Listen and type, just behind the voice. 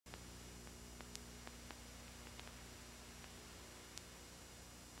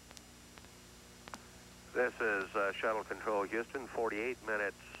This is Shuttle Control Houston, 48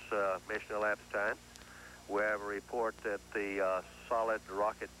 minutes mission elapsed time. We have a report that the solid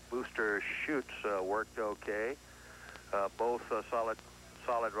rocket booster chutes worked okay. Both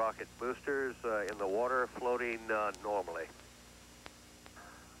solid rocket boosters in the water floating normally.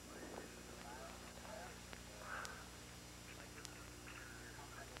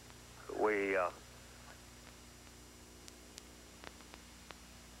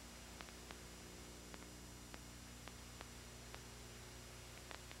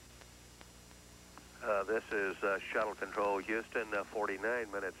 This is Shuttle Control Houston,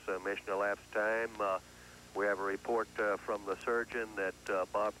 49 minutes mission elapsed time. We have a report from the surgeon that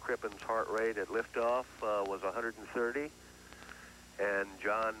Bob Crippen's heart rate at liftoff was 130, and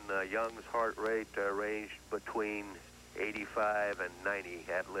John Young's heart rate ranged between 85 and 90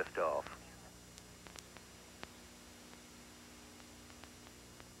 at liftoff.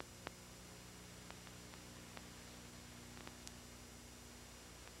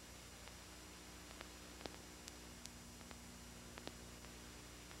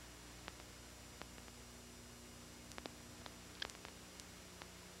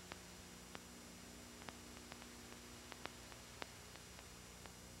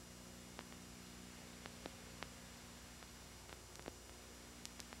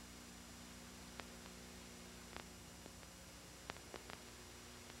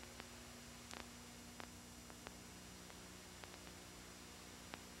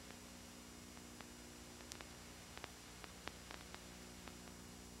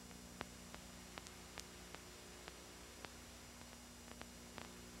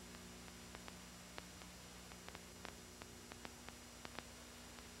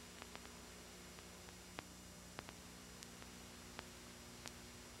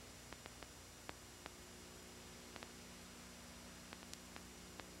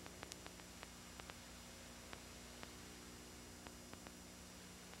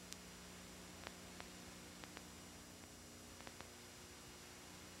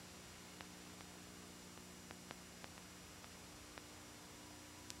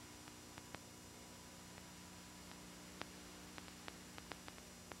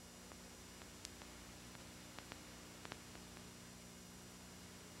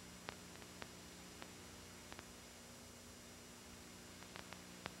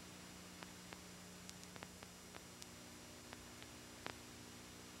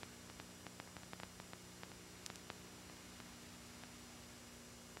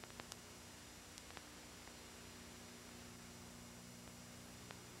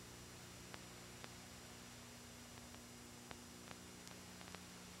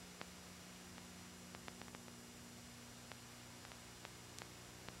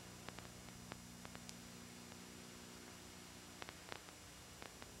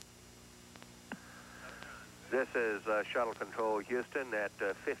 This is Shuttle Control Houston at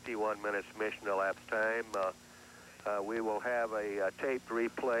 51 minutes mission elapsed time. We will have a taped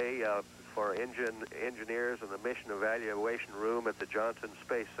replay for engineers in the mission evaluation room at the Johnson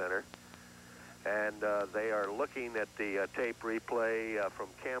Space Center. And they are looking at the tape replay from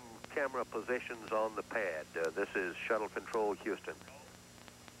camera positions on the pad. This is Shuttle Control Houston.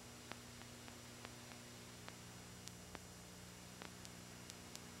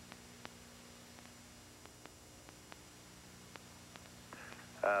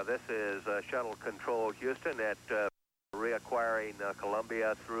 This is Shuttle Control Houston at reacquiring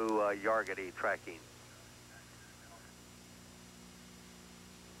Columbia through Yargity tracking.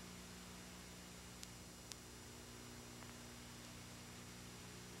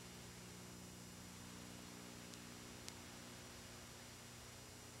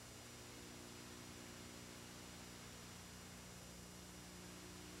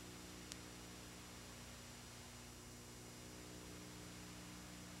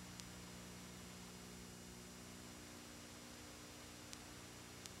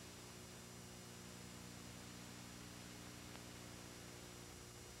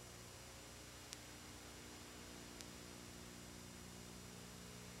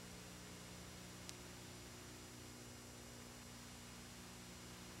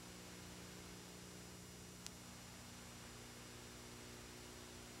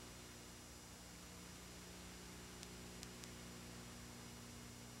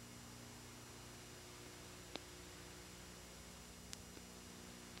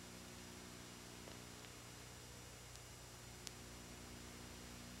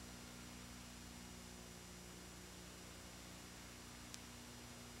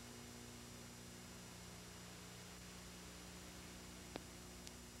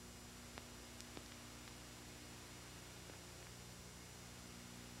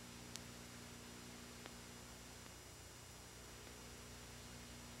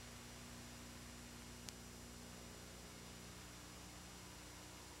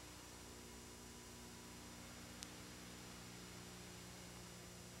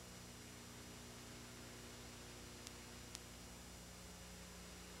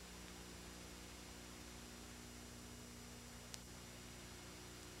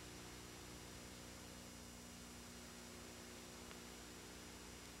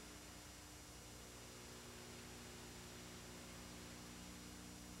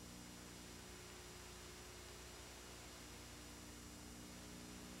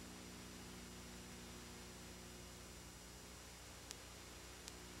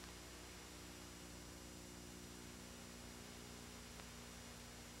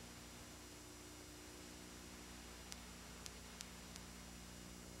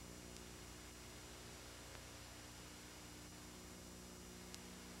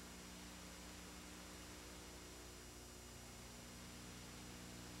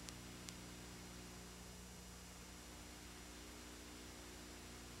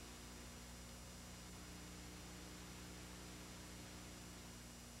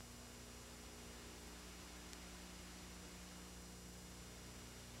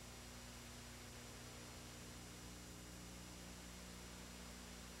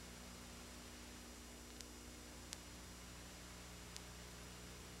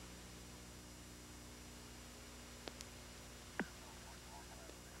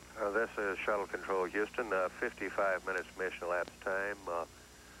 This is Shuttle Control Houston, 55 minutes mission elapsed time.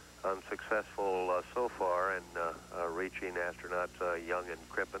 Unsuccessful so far in reaching astronauts Young and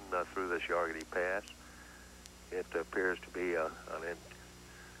Crippen through the Yargity Pass. It appears to be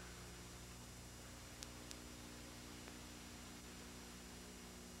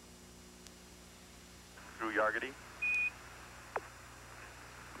through Yargity.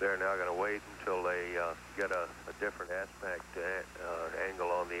 They're now going to wait until they get a different aspect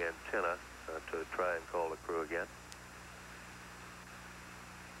angle on the antenna to try and call the crew again.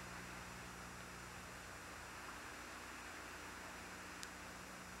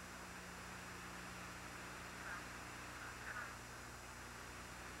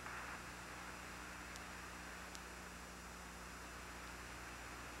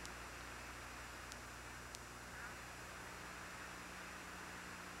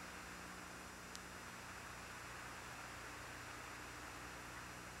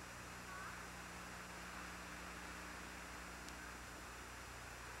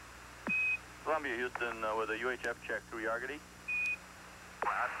 Columbia, Houston, with a UHF check through Yargity.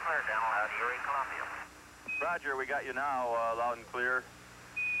 That's clear, Dental. How do you read Columbia? Roger, we got you now, loud and clear.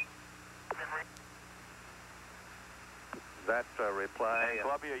 That reply... And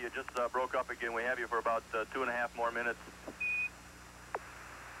Columbia, you just broke up again. We have you for about 2.5 more minutes.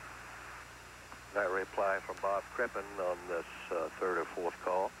 That reply from Bob Crippen on this third or fourth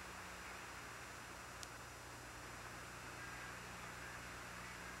call.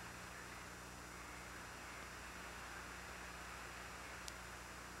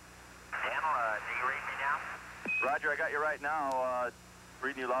 Roger, I got you right now.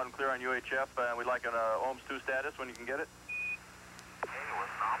 Reading you loud and clear on UHF, and we'd like an OMS 2 status when you can get it. Okay, we're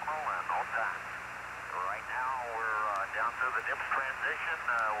nominal and on time. Right now, we're down through the DIPS transition.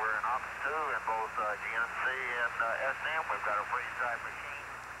 We're in Ops 2 in both GNC and SM. We've got a freeze-drive machine.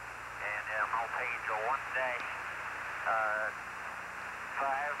 And on page 1-5,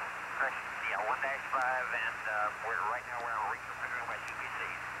 1-5, and right now we're reconfiguring my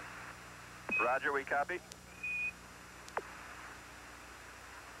UPCs. Roger, we copy.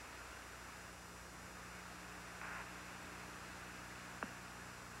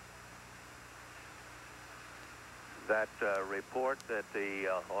 That report that the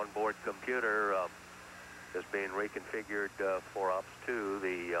onboard computer is being reconfigured for Ops 2,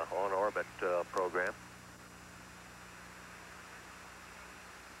 the on-orbit program.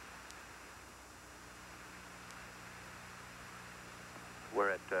 We're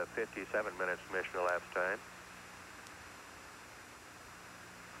at 57 minutes mission elapsed time.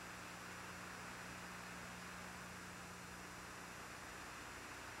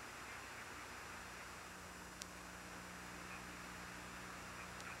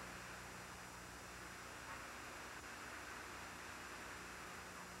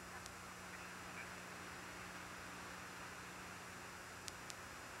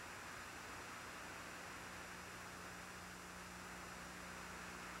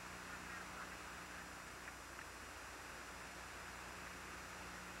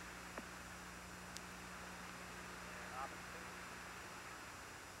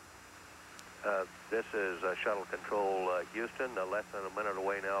 This is Shuttle Control Houston, less than a minute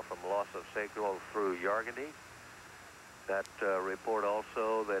away now from loss of signal through Yargity. That report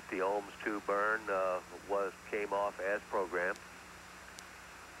also that the OMS 2 burn came off as programmed.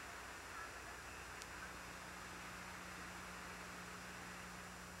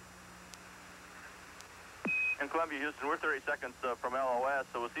 In Columbia, Houston, we're 30 seconds from LOS,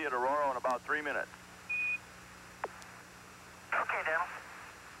 so we'll see you at Aurora in about 3 minutes. Okay, Dental.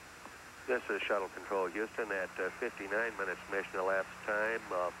 This is Shuttle Control Houston at 59 minutes mission elapsed time.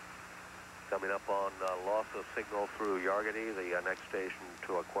 Coming up on loss of signal through Yargity. The next station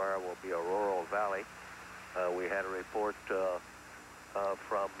to acquire will be Aurora Valley. We had a report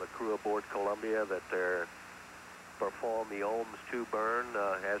from the crew aboard Columbia that they're performed the OMS 2 burn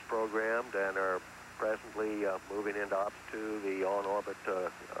as programmed and are presently moving into Ops 2, the on-orbit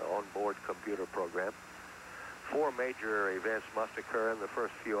onboard computer program. 4 major events must occur in the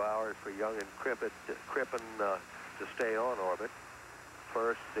first few hours for Young and Crippen to stay on orbit.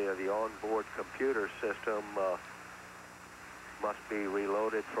 First, the onboard computer system must be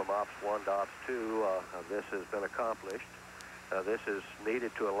reloaded from Ops 1 to Ops 2. This has been accomplished. This is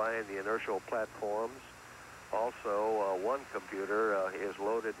needed to align the inertial platforms. Also, one computer is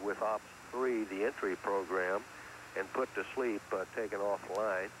loaded with Ops 3, the entry program, and put to sleep, taken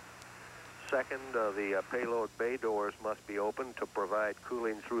offline. Second, the payload bay doors must be opened to provide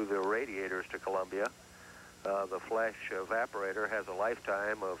cooling through the radiators to Columbia. The flash evaporator has a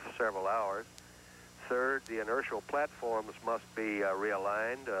lifetime of several hours. Third, the inertial platforms must be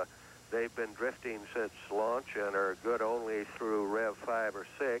realigned. They've been drifting since launch and are good only through Rev 5 or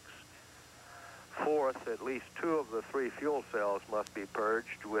 6. Fourth, at least 2 of the 3 fuel cells must be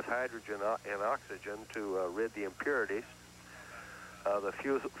purged with hydrogen and oxygen to rid the impurities. The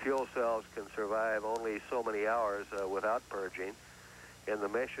fuel cells can survive only so many hours without purging. In the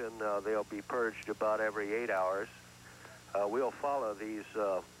mission, they'll be purged about every 8 hours. We'll follow these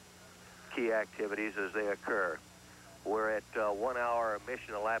key activities as they occur. We're at 1 hour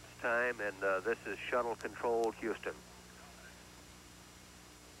mission elapsed time, and this is Shuttle Control, Houston.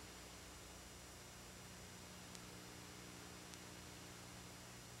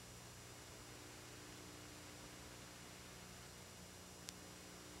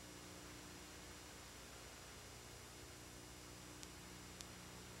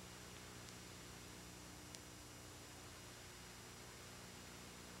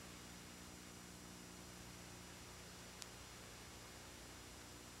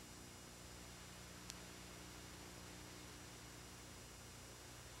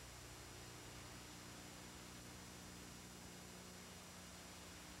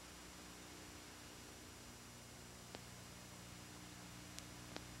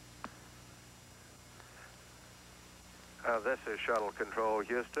 This is Shuttle Control,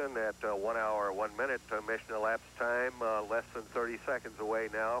 Houston, at 1 hour, 1 minute mission elapsed time, less than 30 seconds away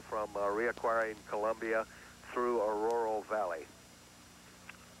now from reacquiring Columbia through Aurora Valley.